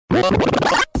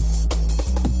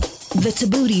The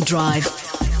Tabooty Drive.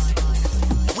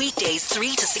 Weekdays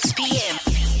 3 to 6 p.m.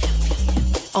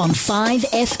 on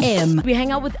 5FM. We hang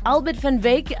out with Albert van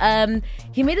Wyk.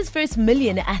 He made his first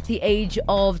million at the age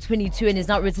of 22 and has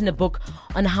now written a book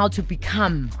on how to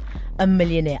become a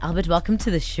millionaire. Albert, welcome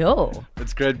to the show.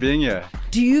 It's great being here.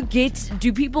 People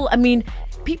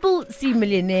see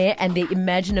millionaire and they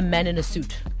imagine a man in a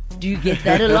suit. Do you get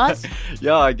that a lot?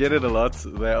 Yeah, I get it a lot.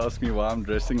 They ask me why I'm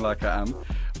dressing like I am.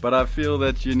 But I feel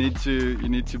that you need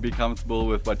to be comfortable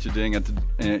with what you're doing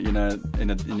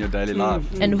in your daily life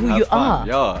and who have you fun. are.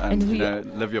 Yeah,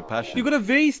 and live your passion. You've got a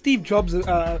very Steve Jobs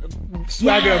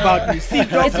swagger about you. Steve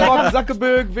Jobs, Mark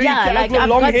Zuckerberg, very casual,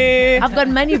 long hair. I've got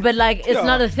money, but it's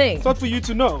not a thing. It's not for you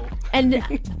to know. And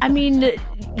I mean,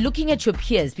 looking at your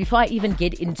peers, before I even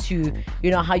get into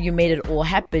how you made it all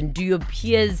happen, do your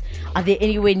peers, are they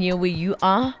anywhere near where you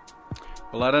are?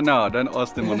 Well, I don't know. I don't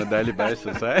ask them on a daily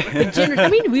basis, eh? But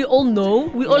generally, we all know.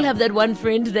 We all have that one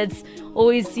friend that's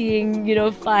always seeing,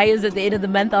 fires at the end of the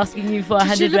month asking you for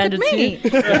 100 rand or two.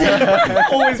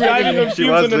 Always driving on She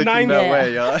fumes was on the looking 9. that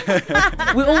way,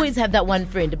 yeah. We always have that one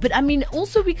friend. But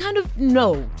also we kind of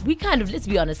know. Let's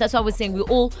be honest. That's why I was saying we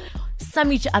all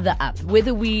sum each other up,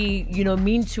 whether we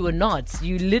mean to or not.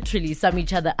 You literally sum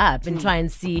each other up and try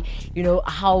and see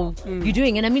how you're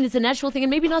doing. And it's a natural thing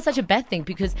and maybe not such a bad thing,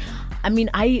 because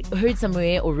I heard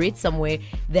somewhere or read somewhere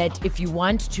that if you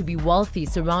want to be wealthy,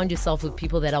 surround yourself with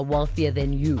people that are wealthier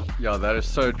than you. Yeah, that is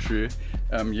so true.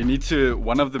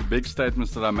 One of the big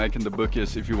statements that I make in the book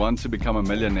is, if you want to become a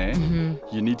millionaire,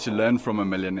 you need to learn from a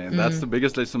millionaire. That's the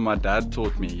biggest lesson my dad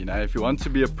taught me. If you want to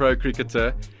be a pro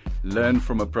cricketer, learn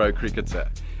from a pro cricketer.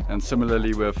 And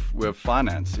similarly with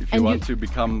finance, if you want to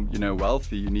become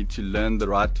wealthy, you need to learn the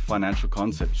right financial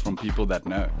concepts from people that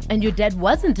know. And your dad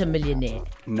wasn't a millionaire.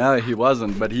 No, he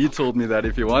wasn't, but he told me that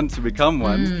if you want to become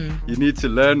one, you need to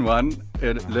learn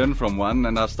from one.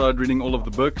 And I started reading all of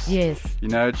the books. Yes.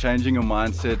 Changing your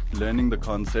mindset, learning the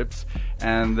concepts,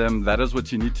 and that is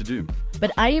what you need to do.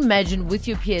 But I imagine with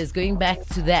your peers, going back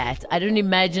to that, I don't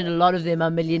imagine a lot of them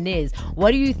are millionaires.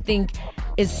 What do you think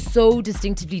is so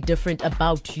distinctively different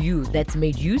about you that's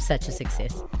made you such a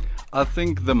success? I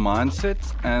think the mindset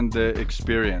and the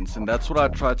experience, and that's what I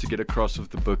try to get across with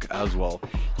the book as well.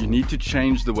 You need to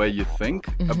change the way you think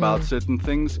about certain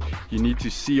things. You need to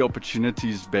see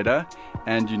opportunities better,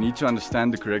 and you need to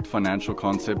understand the correct financial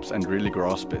concepts and really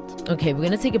grasp it. Okay, we're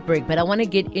going to take a break, but I want to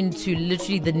get into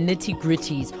literally the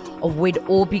nitty-gritties of where it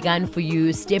all began for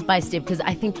you, step by step, because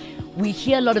I think we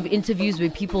hear a lot of interviews where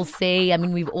people say,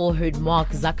 we've all heard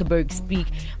Mark Zuckerberg speak,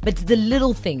 but the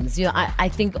little things, I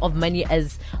think of money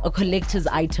as a collector's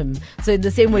item. So in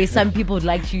the same way, some people would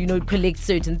like to, collect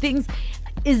certain things.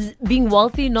 Is being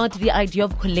wealthy not the idea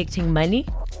of collecting money?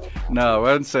 No, I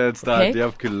won't say it's the idea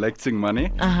of collecting money.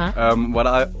 What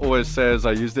I always say is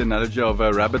I use the analogy of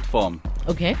a rabbit farm.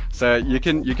 Okay. So you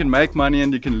can make money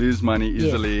and you can lose money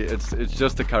easily. Yes. It's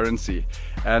just a currency.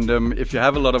 And if you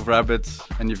have a lot of rabbits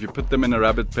and if you put them in a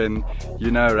rabbit pen,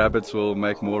 rabbits will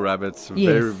make more rabbits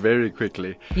very, very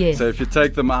quickly. Yes. So if you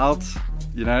take them out,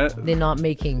 they're not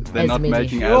making as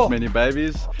many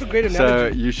babies. That's a great analogy. So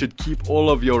you should keep all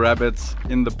of your rabbits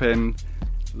in the pen.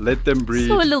 Let them breathe.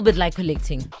 So a little bit like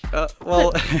collecting.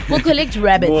 We'll collect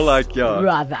rabbits. More like,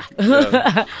 rather.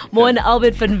 Yeah. More on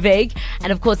Albert van Wyk.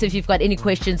 And of course, if you've got any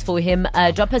questions for him,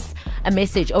 drop us a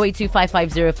message,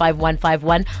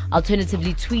 0825505151.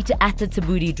 Alternatively, tweet at the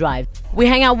Tabooty Drive. We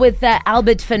hang out with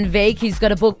Albert van Wyk. He's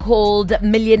got a book called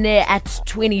Millionaire at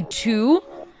 22.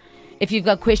 If you've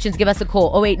got questions, give us a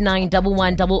call, 089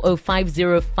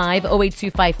 1100505,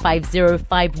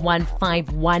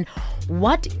 0825505151.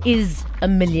 What is a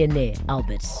millionaire,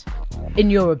 Albert,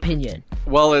 in your opinion?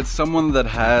 Well, it's someone that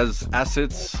has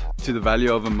assets to the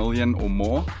value of $1 million or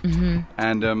more.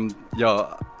 And I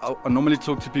normally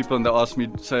talk to people and they ask me,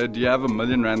 so do you have $1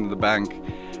 million in the bank?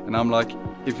 And I'm like,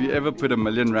 if you ever put $1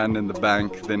 million in the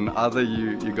bank, then either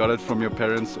you got it from your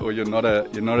parents or you're not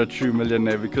a true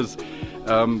millionaire, because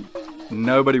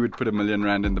nobody would put $1 million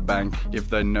in the bank if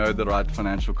they know the right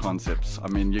financial concepts.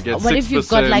 You get 6% What if you've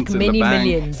got many bank.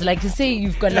 Millions? Like, to say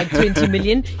you've got 20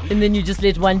 million and then you just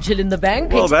let one chill in the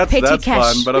bank? Well, that's cash.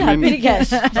 fine. But petty cash.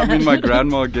 my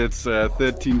grandma gets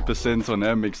 13% on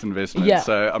her mixed investment. Yeah.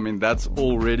 So, that's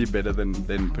already better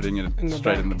than putting it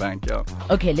straight in the bank. Yeah.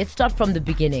 Okay, let's start from the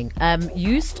beginning.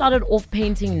 You started off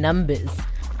painting numbers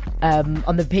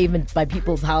on the pavement by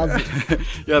people's houses.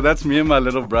 Yeah, that's me and my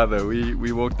little brother.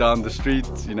 We walked down the street,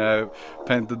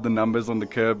 painted the numbers on the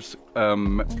curbs,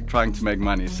 trying to make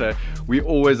money. So we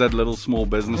always had little small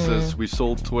businesses. We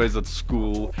sold toys at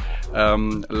school.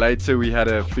 Later we had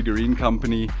a figurine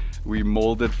company. We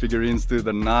molded figurines through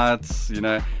the nights.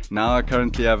 Now I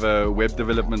currently have a web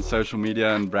development, social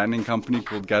media, and branding company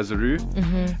called Gazaroo.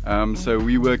 So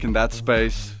we work in that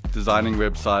space, designing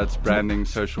websites, branding,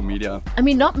 social media. I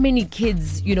mean, not many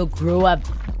kids, grow up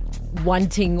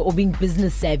wanting or being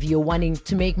business savvy or wanting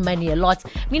to make money a lot.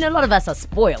 I mean, a lot of us are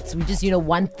spoiled. So we just,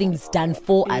 want things done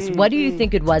for us. What do you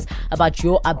think it was about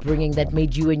your upbringing that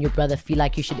made you and your brother feel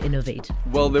like you should innovate?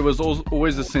 Well, there was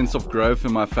always a sense of growth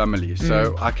in my family.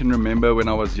 So I can remember when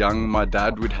I was young, my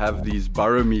dad would have these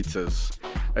barometers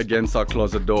against our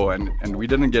closet door, and we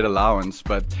didn't get allowance,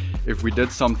 but if we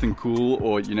did something cool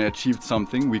or achieved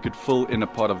something, we could fill in a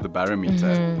part of the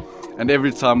barometer. And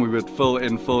every time we would fill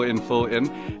in,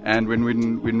 and when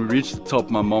we reached the top,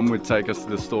 my mom would take us to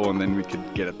the store, and then we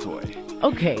could get a toy.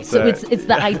 Okay, so it's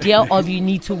the idea of you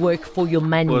need to work for your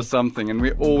money. Or something, and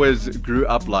we always grew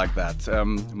up like that.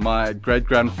 My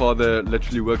great-grandfather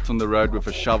literally worked on the road with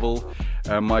a shovel.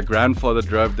 My grandfather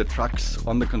drove the trucks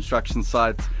on the construction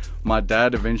site. My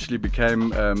dad eventually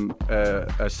became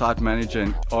a site manager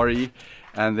in Ori.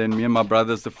 And then me and my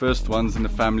brothers, the first ones in the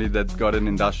family that got an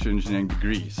industrial engineering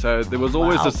degree. So there was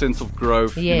always a sense of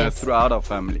growth, throughout our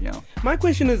family. Yeah. My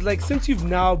question is, since you've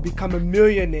now become a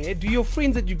millionaire, do your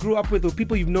friends that you grew up with or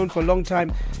people you've known for a long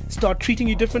time start treating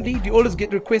you differently? Do you always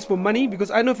get requests for money?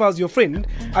 Because I know if I was your friend,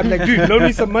 I'd be like, dude, loan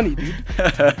me some money, dude.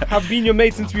 I've been your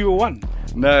mate since we were one.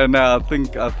 No, I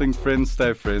think friends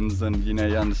stay friends, and you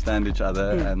understand each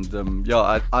other, and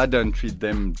I don't treat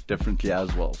them differently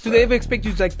as well. Do they ever expect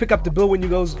you to pick up the bill when you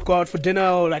go out for dinner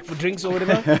or for drinks or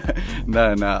whatever?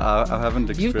 No, I haven't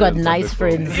experienced. You've got nice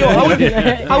friends. Yo,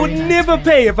 I would never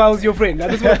pay if I was your friend. I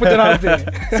just want to put that out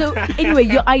there. So anyway,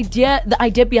 the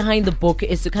idea behind the book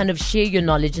is to kind of share your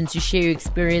knowledge and to share your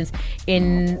experience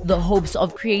in the hopes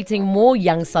of creating more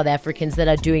young South Africans that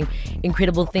are doing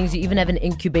incredible things. You even have an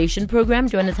incubation program.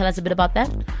 Do you want to tell us a bit about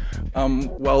that?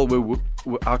 Well,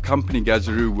 our company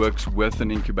Gazaroo works with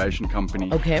an incubation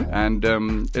company. Okay. And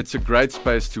it's a great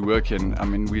space to work in. I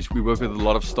mean, we work with a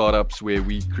lot of startups where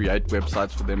we create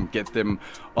websites for them, get them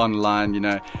online,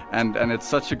 and it's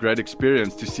such a great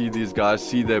experience to see these guys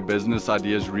see their business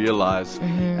ideas realize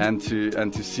and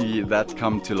to see that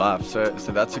come to life. So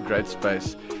that's a great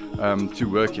space to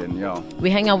work in. Yeah. We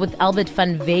hang out with Albert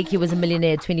van Wyk. He was a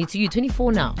millionaire at 22. You're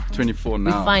 24 now. 24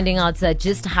 now. We're finding out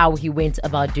just how he went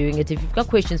about doing it. If you've got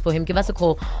questions for him, give us a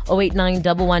call 089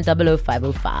 11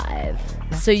 505.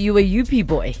 So you a UP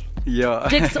boy. Yeah.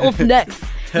 Dicks off next.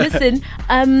 Listen,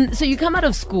 so you come out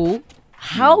of school.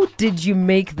 How did you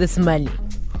make this money?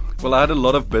 Well, I had a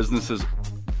lot of businesses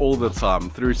all the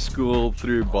time, through school,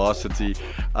 through varsity.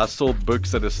 I sold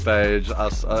books at a stage.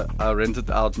 I rented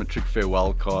out matric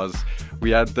farewell cars. We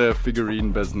had the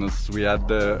figurine business. We had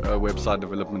the website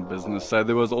development business. So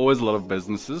there was always a lot of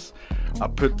businesses. I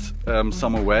put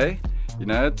some away,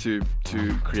 to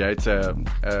create a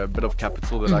bit of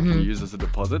capital that I can use as a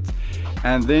deposit.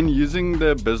 And then using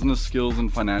the business skills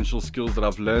and financial skills that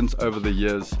I've learned over the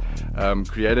years,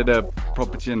 created a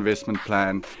property investment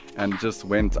plan and just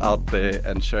went out there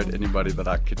and showed anybody that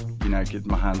I could, get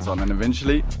my hands on. And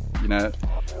eventually,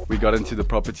 we got into the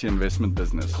property investment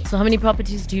business. So how many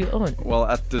properties do you own? Well,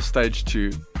 at the stage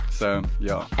 2. So,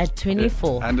 yeah. At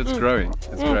 24? And it's growing.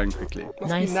 It's growing quickly.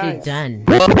 Nicely done.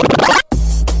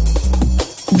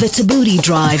 The Tabooty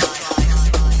Drive.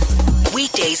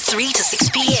 Weekdays 3 to 6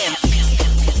 p.m.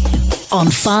 on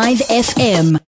 5 FM.